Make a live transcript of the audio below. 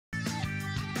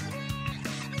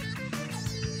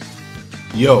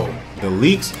Yo, the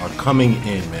leaks are coming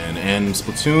in, man, and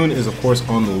Splatoon is of course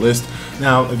on the list.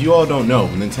 Now, if you all don't know,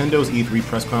 Nintendo's E3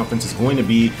 press conference is going to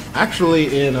be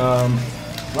actually in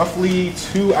roughly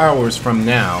 2 hours from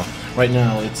now. Right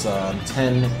now it's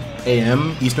 10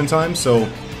 a.m. Eastern time, so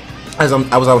as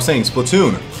I was saying,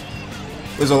 Splatoon,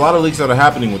 there's a lot of leaks that are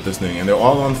happening with this thing, and they're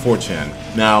all on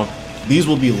 4chan. Now, these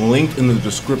will be linked in the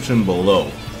description below.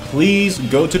 Please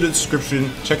go to the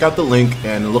description, check out the link,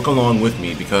 and look along with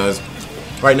me, because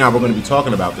right now we're going to be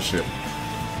talking about the shit.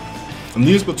 And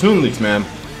these Splatoon leaks, man,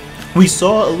 we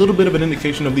saw a little bit of an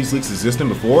indication of these leaks existing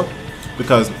before,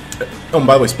 because, oh,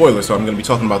 by the way, spoilers, so I'm going to be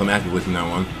talking about them actively from now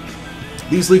on.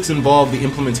 These leaks involve the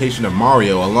implementation of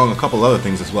Mario, along a couple other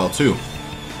things as well, too.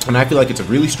 And I feel like it's a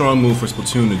really strong move for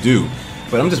Splatoon to do.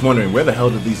 But I'm just wondering, where the hell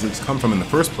did these leaks come from in the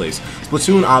first place?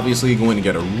 Splatoon obviously going to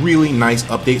get a really nice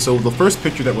update. So the first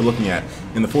picture that we're looking at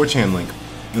in the 4chan link,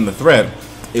 in the thread,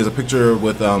 is a picture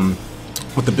with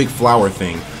the big flower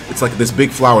thing. It's like this big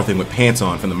flower thing with pants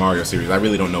on from the Mario series. I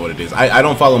really don't know what it is. I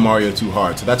don't follow Mario too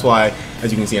hard, so that's why,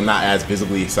 as you can see, I'm not as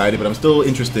visibly excited, but I'm still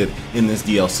interested in this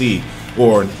DLC,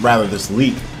 or rather this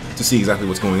leak, to see exactly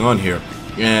what's going on here.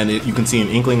 And you can see an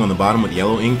inkling on the bottom with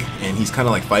yellow ink, and he's kind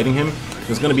of like fighting him.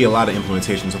 There's going to be a lot of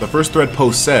implementation. So the first thread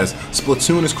post says,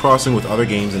 Splatoon is crossing with other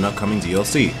games in upcoming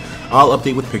DLC. I'll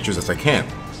update with pictures as I can.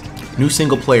 New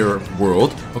single player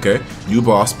world, okay, new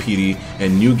boss PD,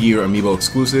 and new gear amiibo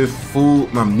exclusive, full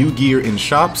new gear in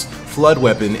shops, flood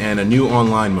weapon, and a new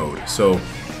online mode. So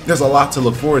there's a lot to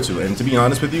look forward to, and to be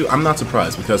honest with you, I'm not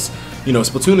surprised, because, you know,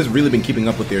 Splatoon has really been keeping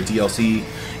up with their DLC,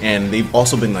 and they've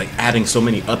also been like adding so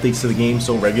many updates to the game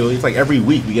so regularly. It's like every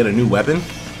week we get a new weapon.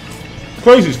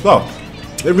 Crazy stuff.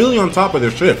 They're really on top of their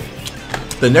shit.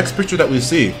 The next picture that we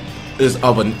see is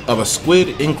of a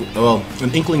squid,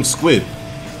 an inkling squid,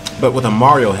 but with a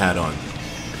Mario hat on.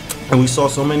 And we saw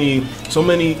so many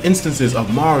instances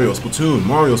of Mario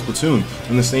Splatoon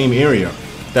in the same area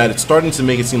that it's starting to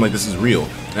make it seem like this is real.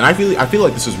 And I feel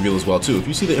like this is real as well too. If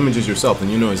you see the images yourself, then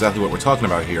you know exactly what we're talking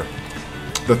about here.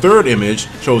 The third image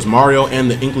shows Mario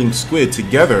and the inkling squid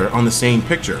together on the same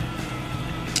picture.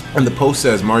 And the post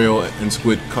says Mario and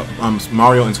Squid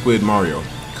Mario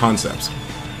concepts.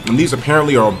 And these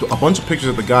apparently are a bunch of pictures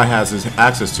that the guy has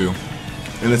access to,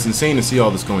 and it's insane to see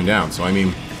all this going down. So I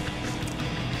mean,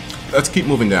 let's keep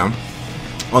moving down.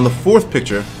 On the fourth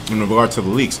picture, in regard to the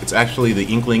leaks, it's actually the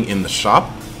inkling in the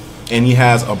shop, and he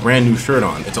has a brand new shirt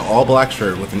on. It's an all black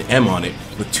shirt with an M on it,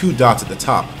 with 2 dots at the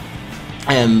top.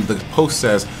 And the post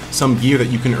says some gear that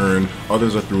you can earn,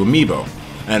 others are through amiibo.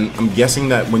 And I'm guessing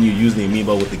that when you use the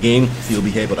amiibo with the game, you'll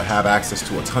be able to have access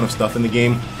to a ton of stuff in the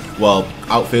game. Well,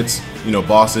 outfits, you know,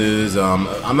 bosses,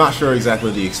 I'm not sure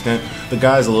exactly the extent. The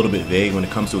guy's a little bit vague when it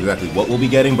comes to exactly what we'll be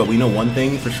getting, but we know one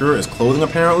thing for sure is clothing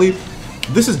apparently.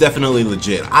 This is definitely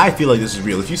legit. I feel like this is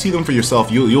real. If you see them for yourself,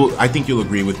 I think you'll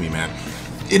agree with me, man.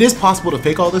 It is possible to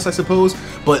fake all this, I suppose,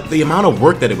 but the amount of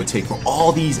work that it would take for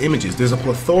all these images, there's a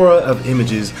plethora of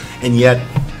images, and yet,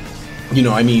 you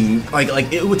know, I mean,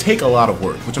 like it would take a lot of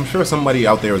work, which I'm sure somebody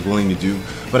out there is willing to do.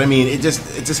 But I mean, it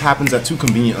just happens at too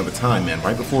convenient of a time, man.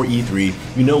 Right before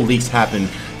E3, you know, leaks happen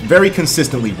very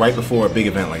consistently right before a big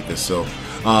event like this. So,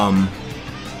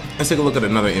 let's take a look at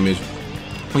another image.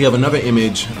 We have another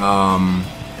image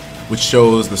which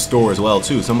shows the store as well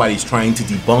too. Somebody's trying to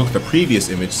debunk the previous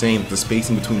image, saying that the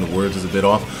spacing between the words is a bit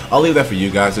off. I'll leave that for you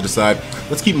guys to decide.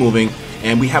 Let's keep moving.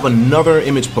 And we have another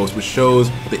image post which shows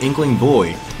the inkling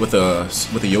boy with a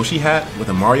Yoshi hat, with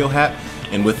a Mario hat,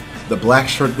 and with the black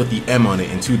shirt with the M on it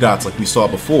and 2 dots like we saw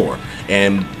before.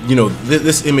 And you know,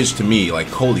 this image to me, like,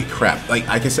 holy crap. Like,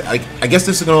 I guess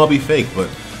this is gonna all be fake, but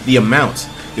the amount,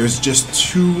 there's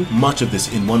just too much of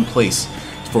this in one place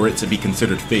for it to be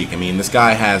considered fake. I mean, this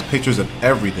guy has pictures of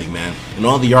everything, man, and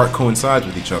all the art coincides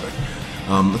with each other.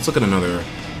 Let's look at another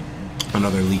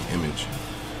leaked image.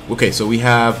 Okay, so we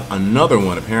have another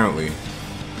one apparently.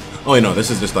 Oh, no, this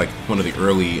is just like one of the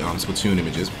early Splatoon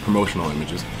images, promotional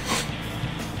images.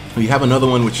 We have another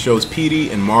one which shows Petey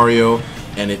and Mario,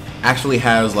 and it actually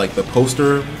has like the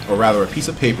poster, or rather a piece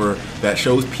of paper that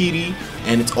shows Petey,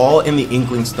 and it's all in the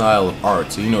inkling style of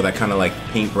art. So you know, that kind of like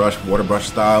paintbrush, water brush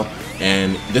style.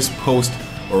 And this post,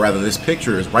 or rather this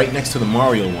picture, is right next to the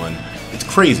Mario one. It's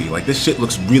crazy. Like, this shit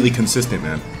looks really consistent,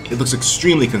 man. It looks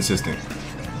extremely consistent.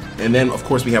 And then, of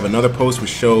course, we have another post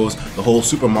which shows the whole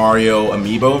Super Mario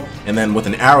amiibo, and then with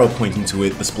an arrow pointing to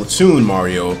it, the Splatoon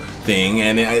Mario thing.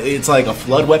 And it's like a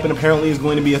flood weapon apparently is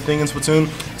going to be a thing in Splatoon.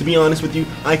 To be honest with you,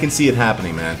 I can see it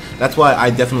happening, man. That's why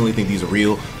I definitely think these are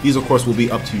real. These, of course, will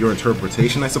be up to your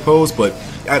interpretation, I suppose, but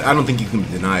I don't think you can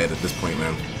deny it at this point,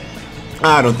 man.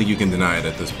 I don't think you can deny it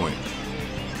at this point.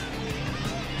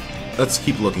 Let's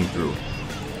keep looking through.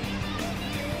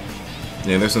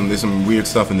 Yeah, there's some weird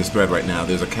stuff in this thread right now.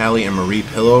 There's a Callie and Marie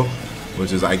pillow,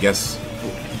 which is, I guess,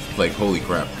 like, holy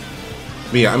crap.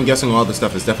 But yeah, I'm guessing all this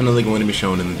stuff is definitely going to be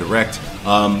shown in the direct.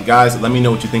 Guys, let me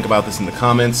know what you think about this in the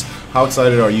comments. How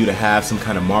excited are you to have some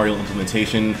kind of Mario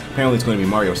implementation? Apparently it's going to be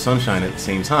Mario Sunshine at the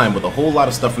same time with a whole lot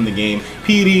of stuff from the game.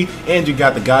 PD, and you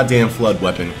got the goddamn Flood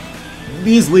weapon.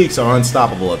 These leaks are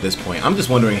unstoppable at this point. I'm just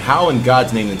wondering how in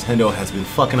God's name Nintendo has been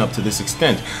fucking up to this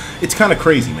extent. It's kind of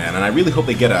crazy, man, and I really hope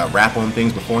they get a wrap on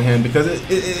things beforehand, because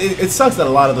it sucks that a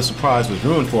lot of the surprise was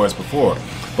ruined for us before.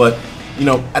 But, you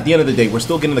know, at the end of the day, we're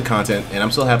still getting the content, and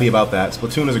I'm still happy about that.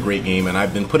 Splatoon is a great game, and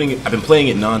I've been playing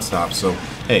it nonstop, so,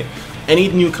 hey, any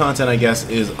new content, I guess,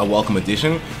 is a welcome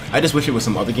addition. I just wish it was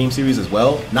some other game series as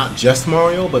well. Not just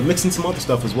Mario, but mixing some other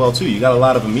stuff as well, too. You got a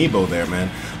lot of amiibo there, man.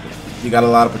 You got a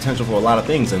lot of potential for a lot of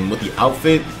things, and with the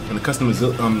outfit and the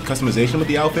customization with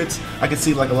the outfits, I could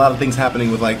see like a lot of things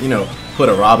happening with, like, you know, put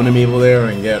a Robin amiibo there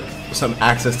and get some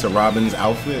access to Robin's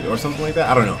outfit or something like that.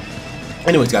 I don't know.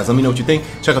 Anyways, guys, let me know what you think.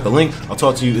 Check out the link. I'll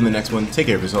talk to you in the next one. Take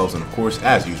care of yourselves, and of course,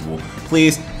 as usual,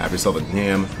 please have yourself a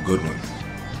damn good one.